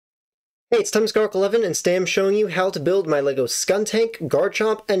Hey, it's TimesGark11, and today I'm showing you how to build my LEGO Skuntank,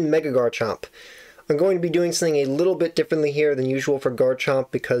 Garchomp, and Mega Garchomp. I'm going to be doing something a little bit differently here than usual for Garchomp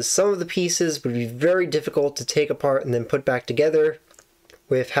because some of the pieces would be very difficult to take apart and then put back together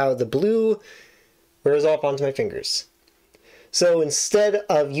with how the blue wears off onto my fingers. So instead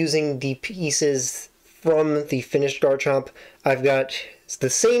of using the pieces from the finished Garchomp, I've got the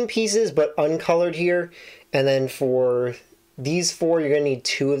same pieces but uncolored here, and then for these four, you're going to need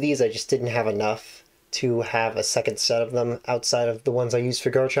two of these. I just didn't have enough to have a second set of them outside of the ones I used for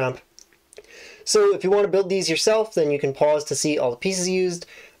Garchomp. So if you want to build these yourself, then you can pause to see all the pieces used.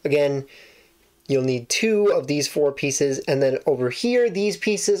 Again, you'll need two of these four pieces, and then over here, these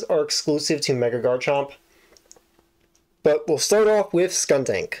pieces are exclusive to Mega Garchomp. But we'll start off with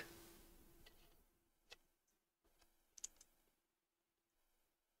Skuntank.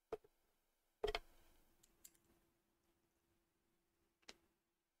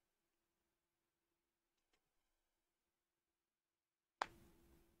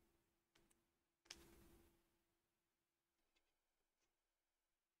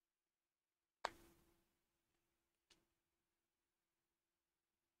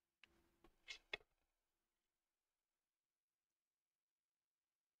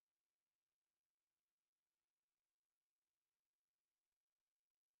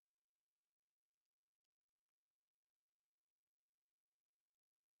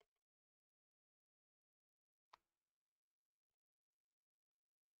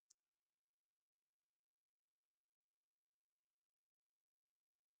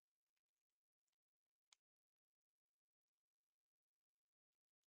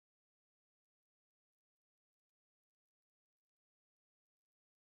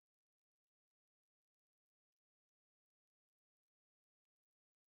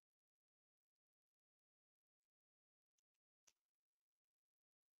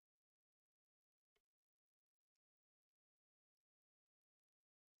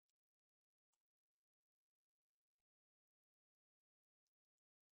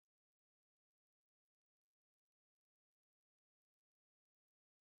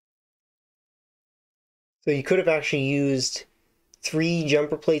 So you could have actually used 3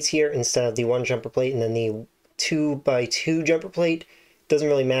 jumper plates here instead of the 1 jumper plate, and then the 2x2 jumper plate. Doesn't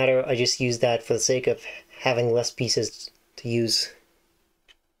really matter, I just used that for the sake of having less pieces to use.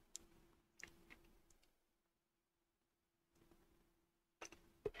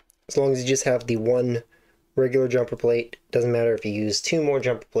 As long as you just have the 1 regular jumper plate, doesn't matter if you use 2 more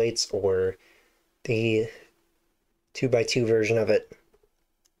jumper plates or the 2x2 version of it.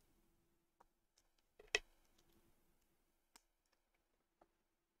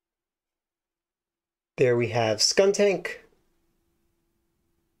 There we have Skuntank.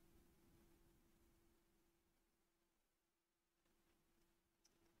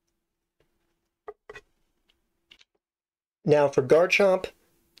 Now for Garchomp,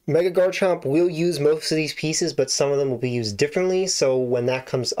 Mega Garchomp will use most of these pieces, but some of them will be used differently, so when that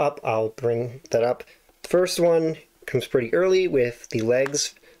comes up, I'll bring that up. The first one comes pretty early with the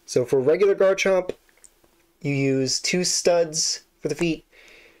legs. So for regular Garchomp, you use 2 studs for the feet.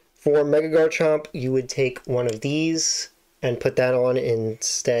 For Mega Garchomp, you would take one of these and put that on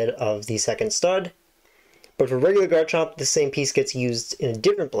instead of the second stud. But for regular Garchomp, the same piece gets used in a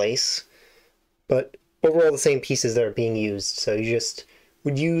different place, but overall the same pieces that are being used. So you just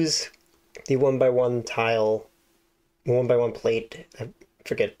would use the 1x1 tile, 1x1 plate. I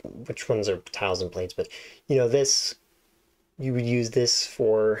forget which ones are tiles and plates, but you know, this, you would use this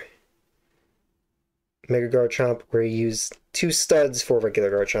for Mega Garchomp, where you use 2 studs for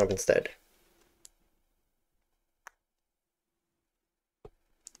regular Garchomp instead.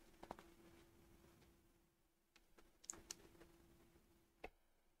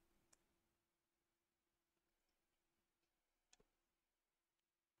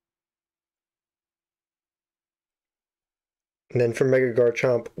 And then for Mega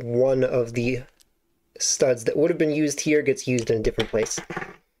Garchomp, one of the studs that would have been used here gets used in a different place.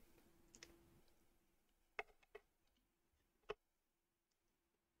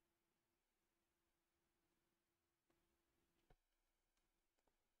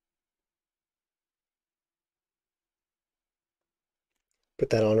 Put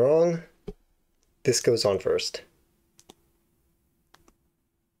that on wrong. This goes on first.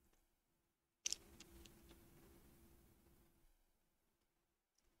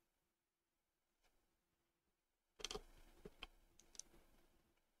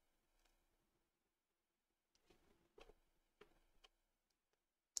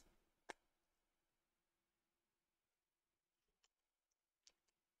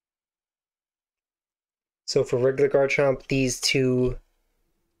 So for regular Garchomp, these 2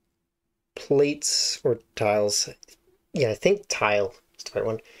 plates or tiles. Yeah, I think tile is the right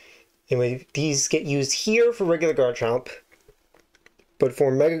one. Anyway, these get used here for regular Garchomp, but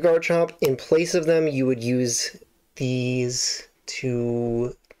for Mega Garchomp, in place of them, you would use these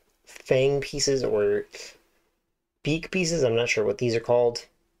two fang pieces or beak pieces. I'm not sure what these are called,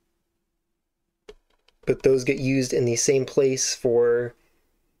 but those get used in the same place for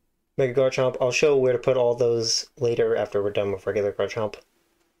Mega Garchomp. I'll show where to put all those later after we're done with regular Garchomp.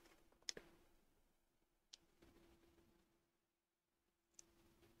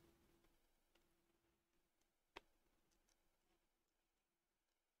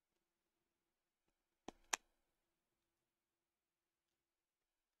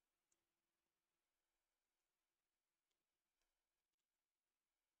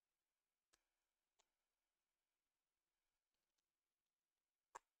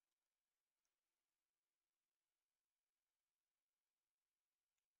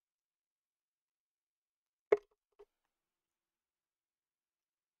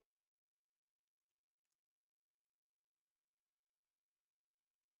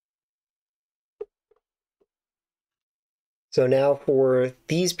 So now for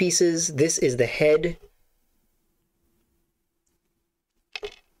these pieces, this is the head.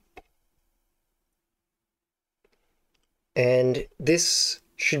 And this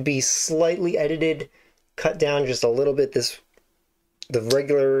should be slightly edited, cut down just a little bit. The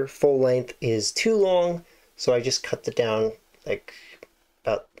regular full length is too long, so I just cut it down like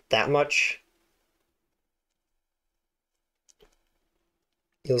about that much.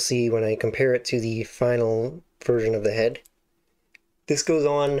 You'll see when I compare it to the final version of the head. This goes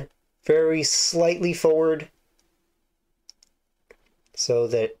on very slightly forward so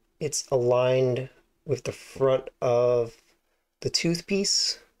that it's aligned with the front of the tooth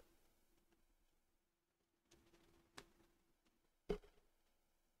piece.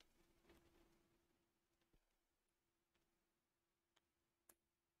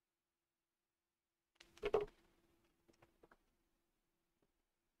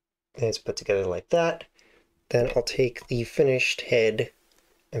 And it's put together like that. Then I'll take the finished head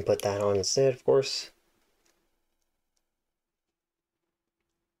and put that on instead, of course.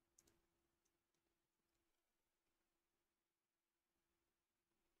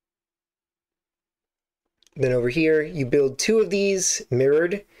 Then over here, you build two of these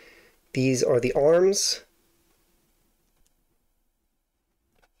mirrored. These are the arms.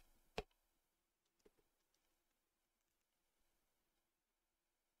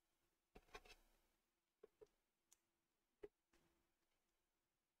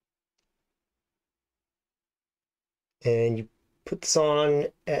 And you put this on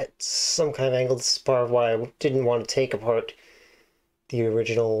at some kind of angle. This is part of why I didn't want to take apart the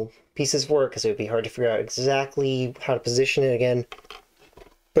original pieces for it, because it would be hard to figure out exactly how to position it again.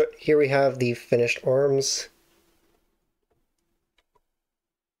 But here we have the finished arms.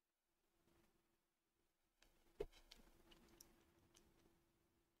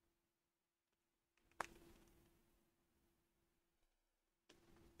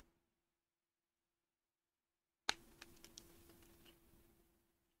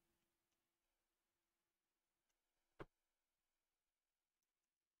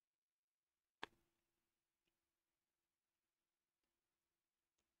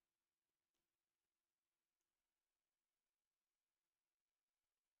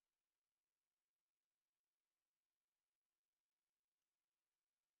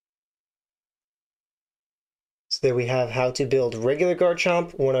 So there we have how to build regular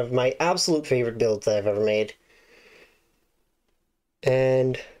Garchomp, one of my absolute favorite builds that I've ever made.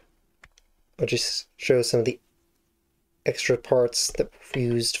 And I'll just show some of the extra parts that were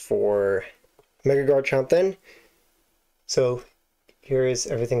used for Mega Garchomp then. So here is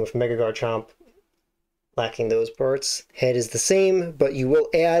everything with Mega Garchomp, lacking those parts. Head is the same, but you will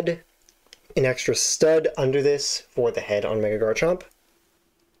add an extra stud under this for the head on Mega Garchomp.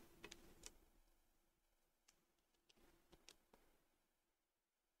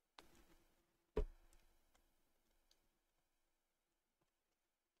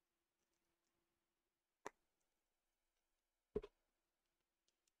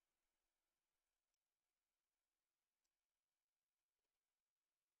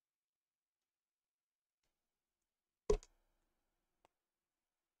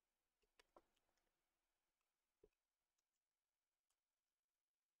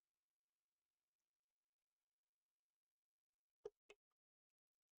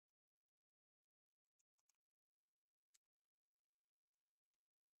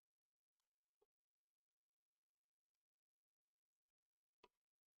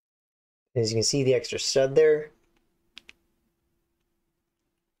 As you can see, the extra stud there.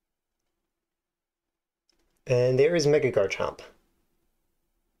 And there is Mega Garchomp.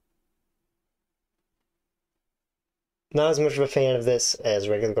 Not as much of a fan of this as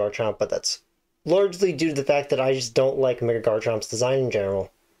regular Garchomp, but that's largely due to the fact that I just don't like Mega Garchomp's design in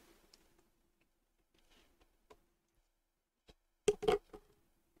general.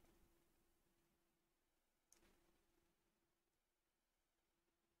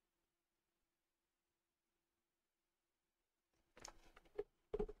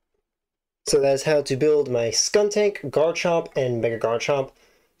 So that's how to build my Skuntank, Garchomp, and Mega Garchomp.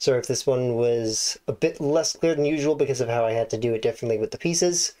 Sorry if this one was a bit less clear than usual because of how I had to do it differently with the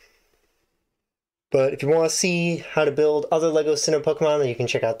pieces. But if you want to see how to build other LEGO Sinnoh Pokemon, then you can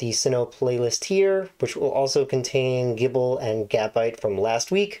check out the Sinnoh playlist here, which will also contain Gible and Gabite from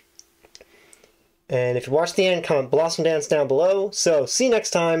last week. And if you watched the end, comment Blossom Dance down below. So, see you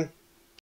next time!